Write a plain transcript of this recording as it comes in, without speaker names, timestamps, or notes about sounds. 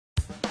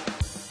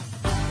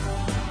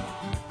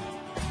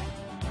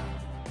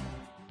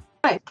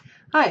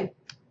Hi,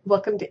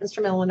 welcome to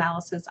Instrumental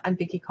Analysis. I'm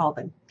Vicki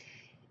Colvin.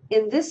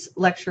 In this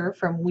lecture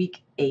from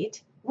week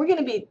 8, we're going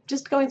to be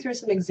just going through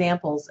some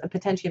examples of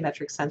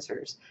potentiometric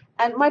sensors.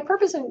 And my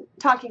purpose in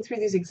talking through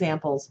these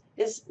examples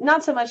is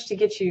not so much to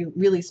get you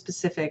really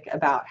specific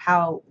about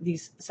how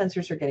these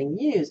sensors are getting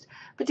used,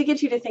 but to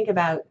get you to think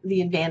about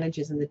the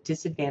advantages and the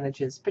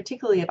disadvantages,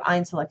 particularly of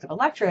ion selective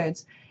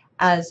electrodes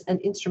as an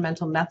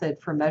instrumental method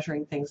for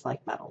measuring things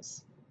like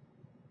metals.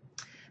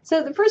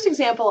 So the first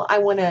example I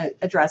want to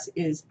address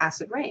is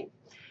acid rain.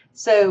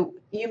 So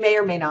you may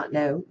or may not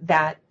know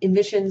that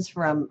emissions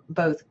from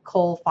both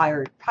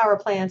coal-fired power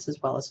plants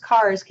as well as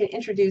cars can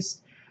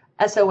introduce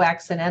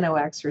SOx and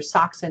NOx, or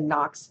SOx and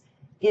NOx,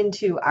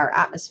 into our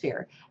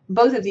atmosphere.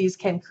 Both of these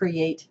can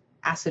create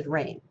acid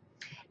rain.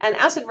 And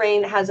acid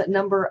rain has a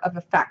number of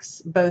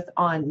effects, both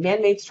on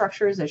man-made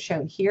structures, as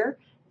shown here.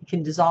 It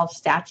can dissolve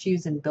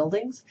statues and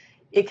buildings.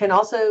 It can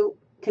also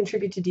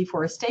contribute to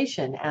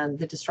deforestation and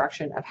the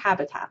destruction of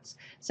habitats.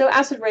 So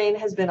acid rain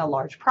has been a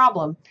large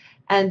problem,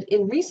 and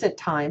in recent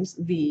times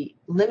the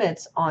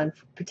limits on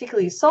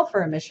particularly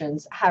sulfur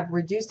emissions have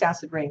reduced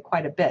acid rain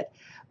quite a bit,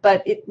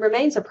 but it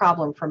remains a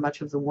problem for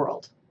much of the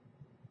world.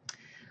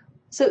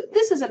 So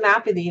this is a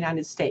map of the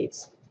United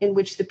States in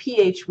which the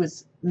pH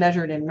was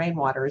measured in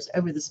rainwaters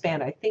over the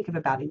span, I think, of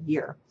about a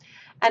year.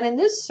 And in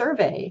this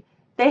survey,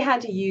 they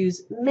had to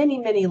use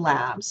many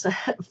labs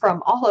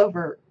from all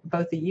over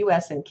both the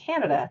US and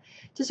Canada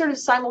to sort of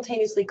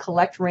simultaneously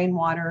collect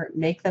rainwater,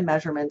 make the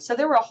measurements. So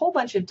there were a whole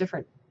bunch of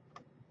different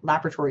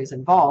laboratories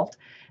involved.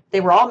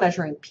 They were all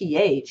measuring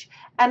pH.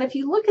 And if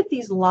you look at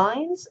these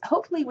lines,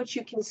 hopefully what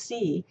you can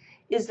see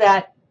is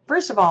that,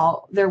 first of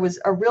all, there was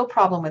a real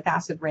problem with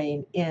acid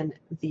rain in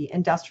the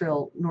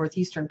industrial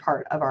northeastern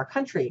part of our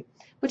country,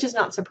 which is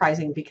not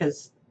surprising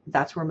because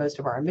that's where most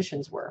of our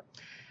emissions were.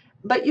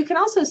 But you can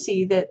also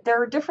see that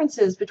there are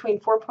differences between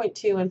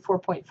 4.2 and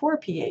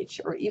 4.4 pH,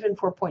 or even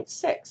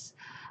 4.6,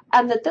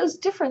 and that those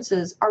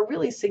differences are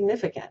really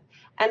significant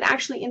and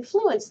actually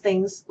influence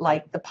things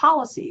like the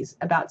policies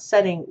about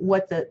setting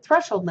what the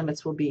threshold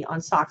limits will be on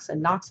SOx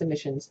and NOx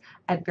emissions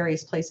at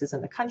various places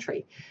in the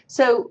country.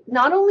 So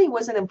not only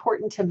was it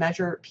important to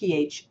measure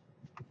pH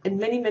in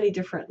many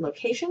different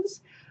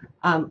locations,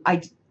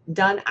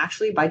 done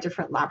actually by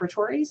different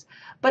laboratories,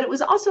 but it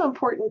was also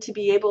important to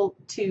be able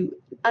to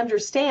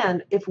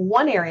understand if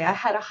one area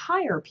had a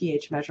higher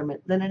pH measurement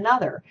than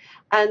another,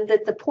 and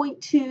that the 0.2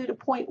 to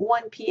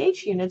 0.1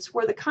 pH units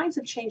were the kinds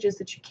of changes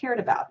that you cared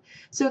about.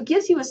 So it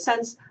gives you a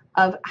sense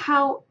of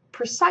how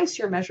precise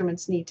your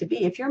measurements need to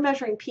be. If you're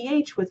measuring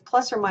pH with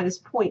plus or minus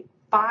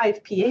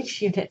 0.5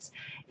 pH units,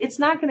 it's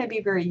not going to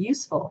be very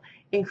useful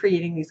in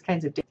creating these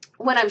kinds of data.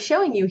 What I'm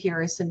showing you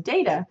here is some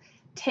data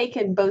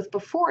taken both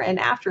before and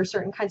after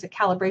certain kinds of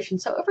calibration.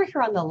 So over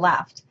here on the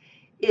left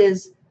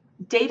is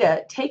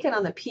data taken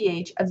on the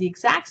pH of the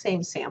exact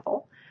same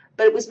sample,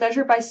 but it was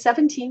measured by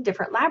 17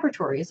 different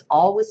laboratories,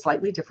 all with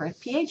slightly different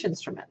pH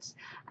instruments.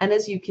 And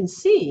as you can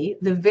see,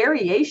 the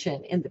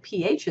variation in the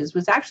pHs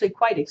was actually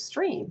quite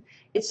extreme.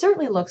 It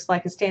certainly looks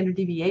like a standard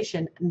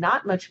deviation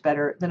not much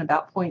better than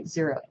about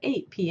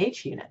 0.08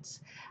 pH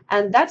units.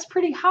 And that's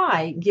pretty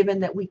high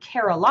given that we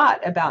care a lot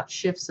about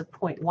shifts of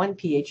 0.1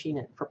 pH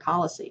unit for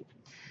policy.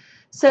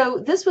 So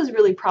this was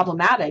really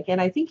problematic,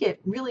 and I think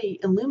it really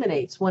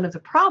illuminates one of the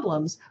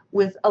problems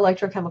with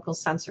electrochemical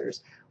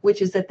sensors,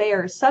 which is that they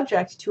are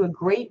subject to a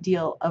great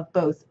deal of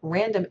both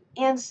random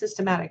and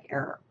systematic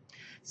error.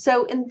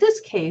 So in this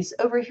case,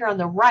 over here on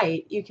the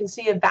right, you can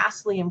see a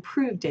vastly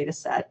improved data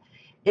set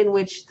in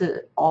which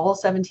all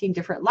 17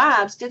 different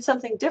labs did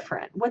something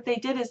different. What they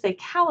did is they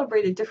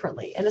calibrated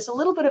differently, and it's a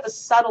little bit of a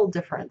subtle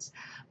difference.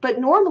 But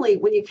normally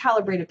when you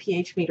calibrate a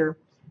pH meter,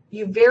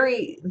 you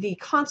vary the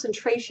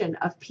concentration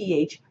of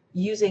pH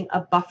using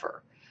a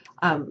buffer.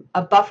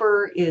 A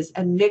buffer is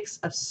a mix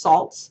of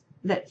salts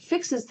that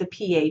fixes the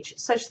pH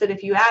such that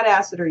if you add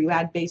acid or you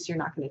add base, you're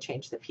not going to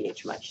change the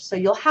pH much. So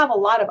you'll have a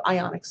lot of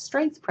ionic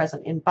strength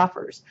present in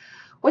buffers.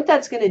 What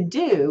that's going to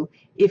do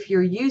if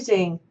you're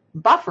using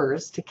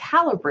buffers to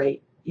calibrate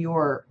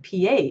your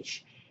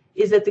pH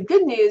is that the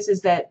good news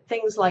is that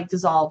things like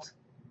dissolved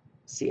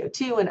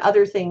CO2 and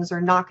other things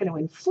are not going to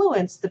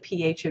influence the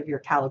pH of your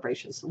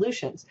calibration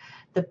solutions.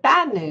 The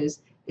bad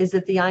news is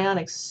that the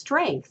ionic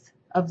strength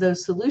of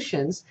those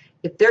solutions,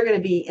 if they're going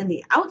to be in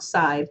the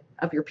outside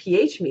of your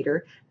pH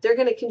meter, they're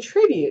going to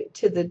contribute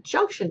to the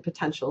junction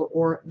potential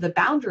or the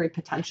boundary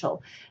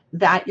potential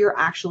that you're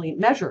actually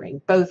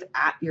measuring, both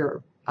at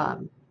your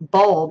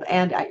bulb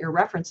and at your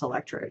reference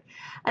electrode.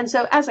 And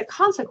so as a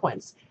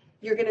consequence,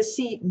 you're going to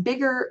see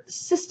bigger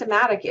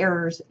systematic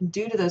errors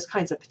due to those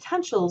kinds of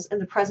potentials in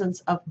the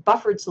presence of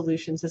buffered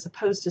solutions as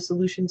opposed to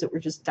solutions that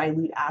were just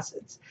dilute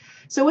acids.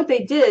 So what they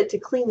did to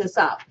clean this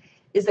up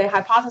is they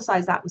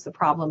hypothesized that was the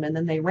problem, and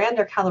then they ran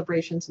their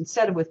calibrations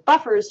instead of with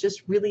buffers,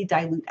 just really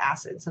dilute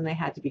acids, and they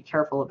had to be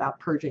careful about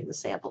purging the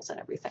samples and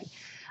everything.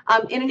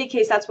 In any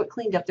case, that's what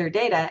cleaned up their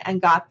data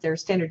and got their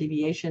standard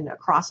deviation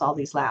across all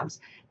these labs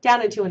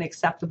down into an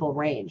acceptable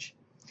range.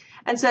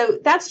 And so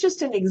that's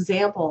just an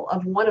example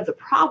of one of the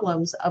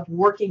problems of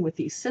working with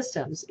these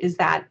systems, is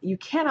that you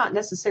cannot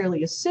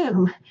necessarily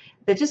assume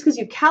that just because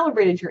you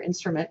calibrated your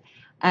instrument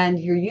and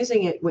you're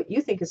using it what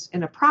you think is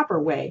in a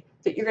proper way,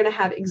 that you're going to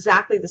have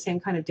exactly the same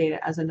kind of data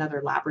as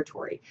another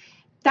laboratory.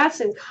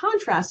 That's in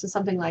contrast to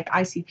something like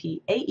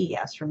ICP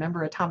AES,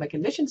 remember atomic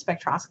emission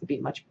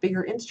spectroscopy, much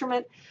bigger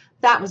instrument.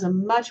 That was a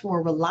much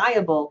more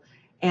reliable,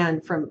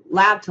 and from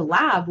lab to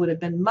lab would have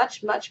been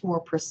much, much more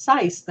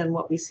precise than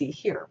what we see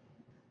here.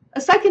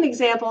 A second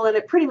example, and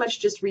it pretty much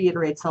just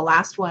reiterates the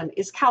last one,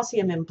 is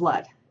calcium in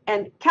blood.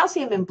 And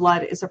calcium in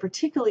blood is a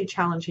particularly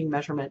challenging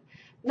measurement,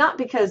 not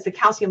because the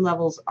calcium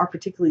levels are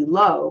particularly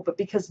low, but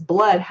because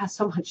blood has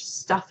so much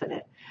stuff in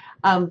it.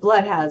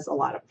 Blood has a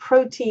lot of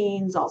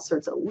proteins, all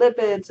sorts of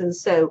lipids, and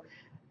so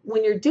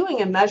when you're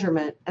doing a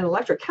measurement, an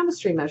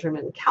electrochemistry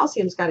measurement,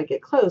 calcium's got to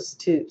get close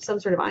to some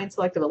sort of ion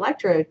selective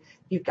electrode,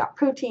 you've got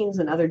proteins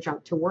and other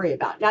junk to worry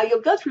about. Now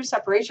you'll go through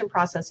separation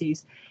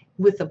processes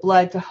with the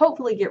blood to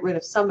hopefully get rid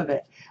of some of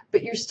it,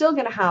 but you're still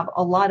going to have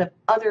a lot of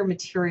other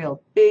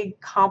material, big,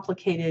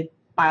 complicated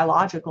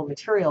biological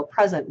material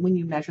present when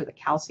you measure the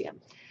calcium.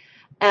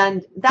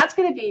 And that's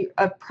going to be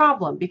a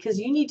problem because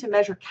you need to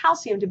measure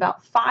calcium to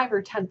about 5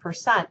 or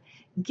 10%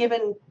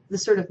 given the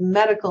sort of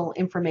medical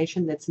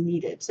information that's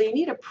needed. So you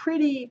need a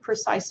pretty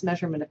precise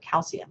measurement of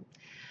calcium.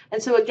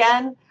 And so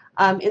again,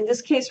 in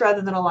this case,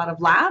 rather than a lot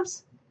of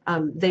labs,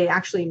 they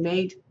actually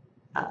made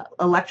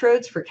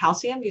electrodes for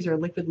calcium. These are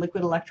liquid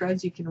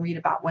electrodes. You can read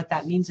about what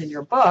that means in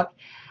your book.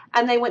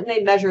 And they went and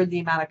they measured the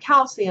amount of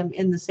calcium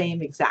in the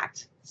same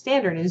exact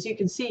standard. And as you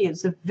can see,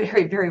 it's a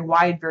very, very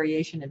wide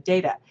variation of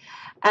data.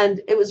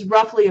 And it was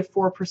roughly a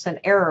 4%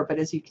 error, but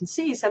as you can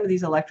see, some of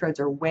these electrodes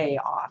are way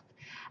off.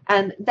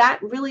 And that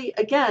really,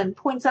 again,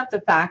 points out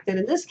the fact that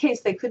in this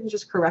case, they couldn't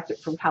just correct it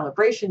from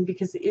calibration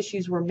because the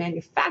issues were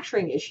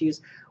manufacturing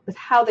issues with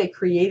how they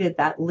created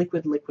that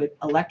liquid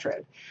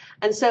electrode.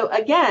 And so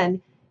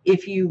again,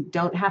 if you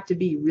don't have to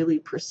be really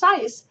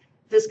precise,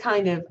 this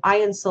kind of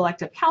ion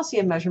selective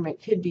calcium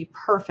measurement could be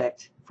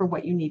perfect for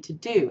what you need to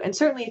do. And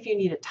certainly if you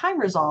need it time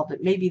resolved,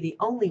 it may be the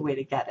only way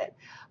to get it.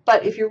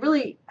 But if you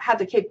really have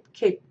the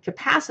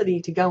capacity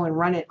to go and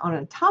run it on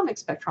an atomic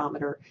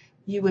spectrometer,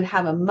 you would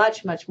have a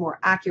much, much more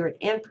accurate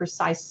and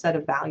precise set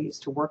of values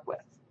to work with.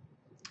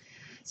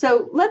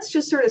 So let's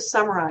just sort of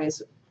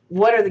summarize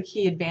what are the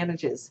key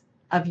advantages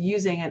of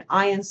using an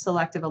ion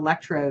selective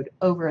electrode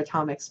over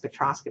atomic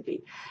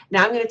spectroscopy.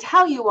 Now I'm going to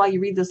tell you while you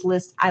read this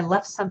list, I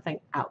left something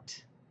out.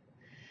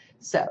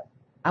 So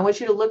I want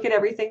you to look at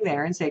everything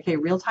there and say, okay,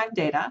 real-time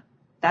data.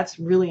 That's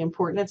really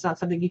important. It's not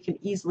something you can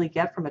easily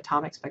get from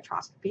atomic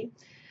spectroscopy.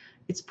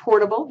 It's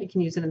portable. You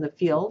can use it in the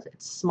field.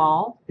 It's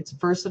small. It's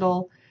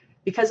versatile.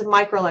 Because of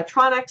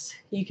microelectronics,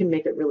 you can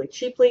make it really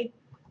cheaply.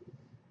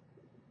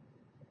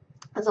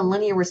 Has a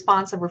linear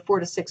response over 4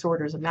 to 6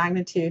 orders of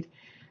magnitude,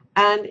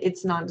 and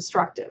it's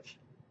non-destructive.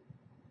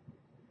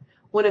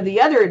 One of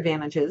the other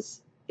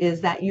advantages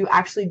is that you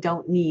actually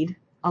don't need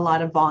a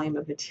lot of volume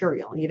of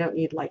material. You don't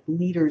need like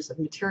liters of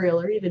material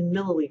or even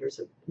milliliters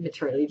of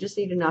material. You just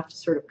need enough to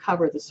sort of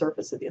cover the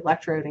surface of the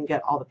electrode and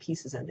get all the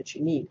pieces in that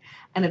you need.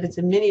 And if it's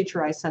a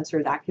miniaturized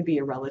sensor, that could be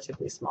a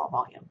relatively small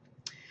volume.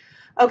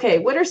 Okay,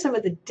 what are some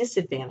of the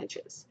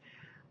disadvantages?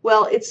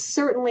 Well, it's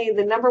certainly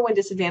the number one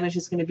disadvantage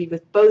is going to be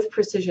with both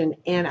precision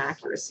and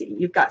accuracy.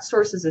 You've got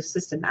sources of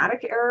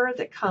systematic error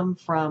that come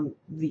from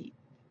the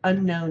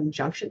unknown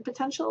junction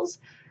potentials,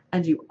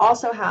 and you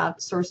also have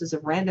sources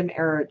of random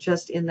error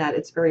just in that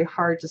it's very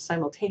hard to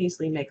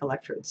simultaneously make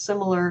electrodes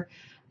similar,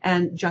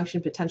 and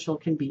junction potential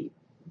can be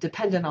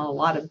dependent on a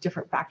lot of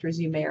different factors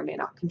you may or may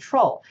not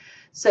control.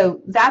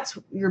 So that's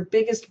your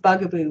biggest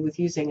bugaboo with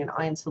using an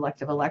ion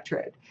selective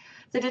electrode.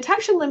 The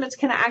detection limits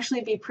can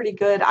actually be pretty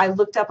good. I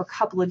looked up a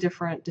couple of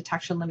different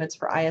detection limits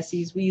for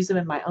ISEs. We use them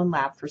in my own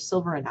lab for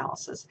silver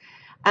analysis.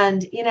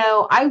 And, you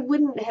know, I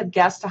wouldn't have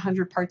guessed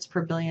 100 parts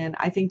per billion.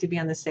 I think to be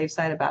on the safe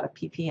side, about a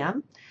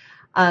ppm.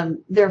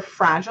 They're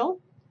fragile,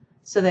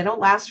 so they don't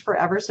last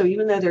forever. So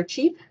even though they're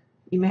cheap,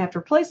 you may have to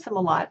replace them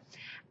a lot.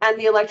 And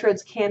the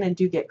electrodes can and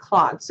do get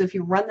clogged. So if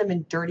you run them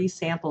in dirty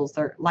samples,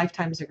 their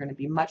lifetimes are going to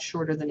be much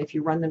shorter than if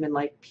you run them in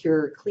like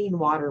pure clean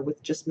water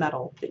with just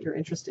metal that you're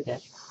interested in.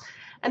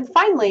 And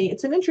finally,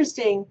 it's an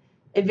interesting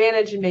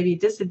advantage and maybe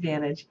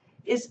disadvantage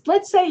is,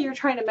 let's say you're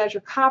trying to measure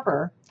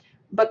copper,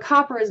 but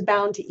copper is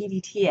bound to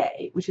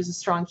EDTA, which is a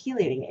strong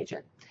chelating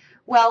agent.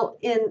 Well,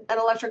 in an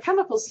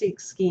electrochemical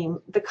scheme,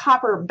 the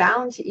copper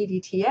bound to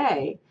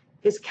EDTA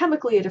is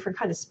chemically a different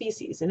kind of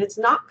species, and it's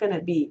not going to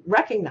be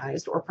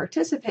recognized or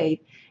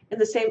participate in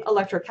the same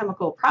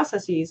electrochemical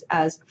processes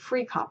as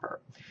free copper.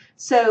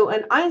 So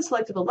an ion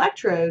selective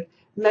electrode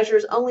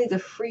measures only the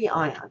free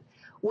ion,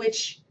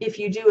 which if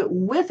you do it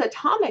with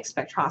atomic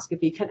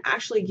spectroscopy can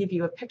actually give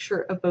you a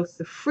picture of both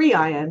the free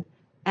ion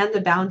and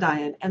the bound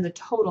ion and the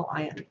total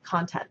ion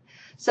content.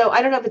 So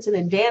I don't know if it's an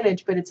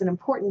advantage, but it's an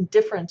important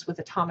difference with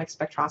atomic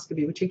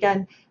spectroscopy, which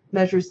again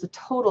measures the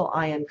total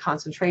ion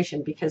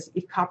concentration, because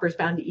if copper is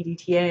bound to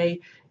EDTA,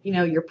 you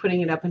know, you're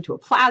putting it up into a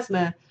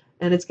plasma,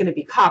 and it's going to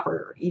be copper,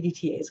 or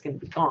EDTA is going to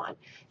be gone.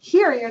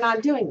 Here, you're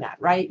not doing that,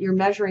 right? You're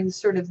measuring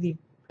sort of the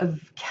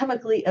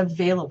chemically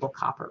available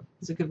copper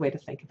is a good way to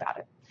think about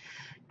it.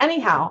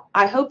 Anyhow,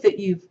 I hope that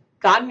you've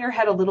gotten your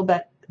head a little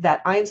bit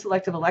that ion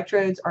selective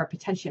electrodes are a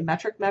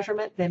potentiometric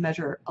measurement. They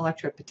measure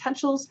electrode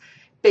potentials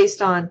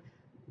based on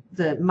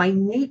the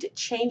minute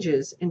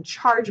changes in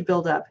charge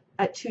buildup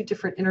at two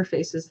different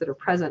interfaces that are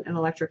present in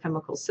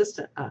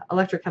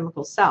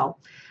electrochemical cell,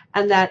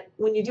 and that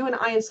when you do an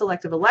ion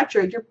selective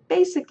electrode, you're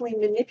basically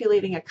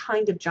manipulating a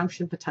kind of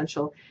junction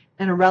potential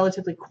in a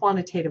relatively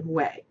quantitative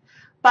way.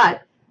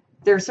 But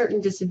there are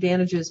certain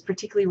disadvantages,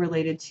 particularly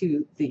related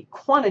to the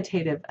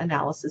quantitative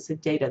analysis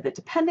of data, that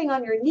depending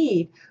on your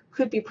need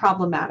could be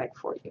problematic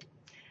for you.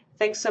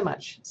 Thanks so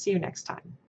much. See you next time.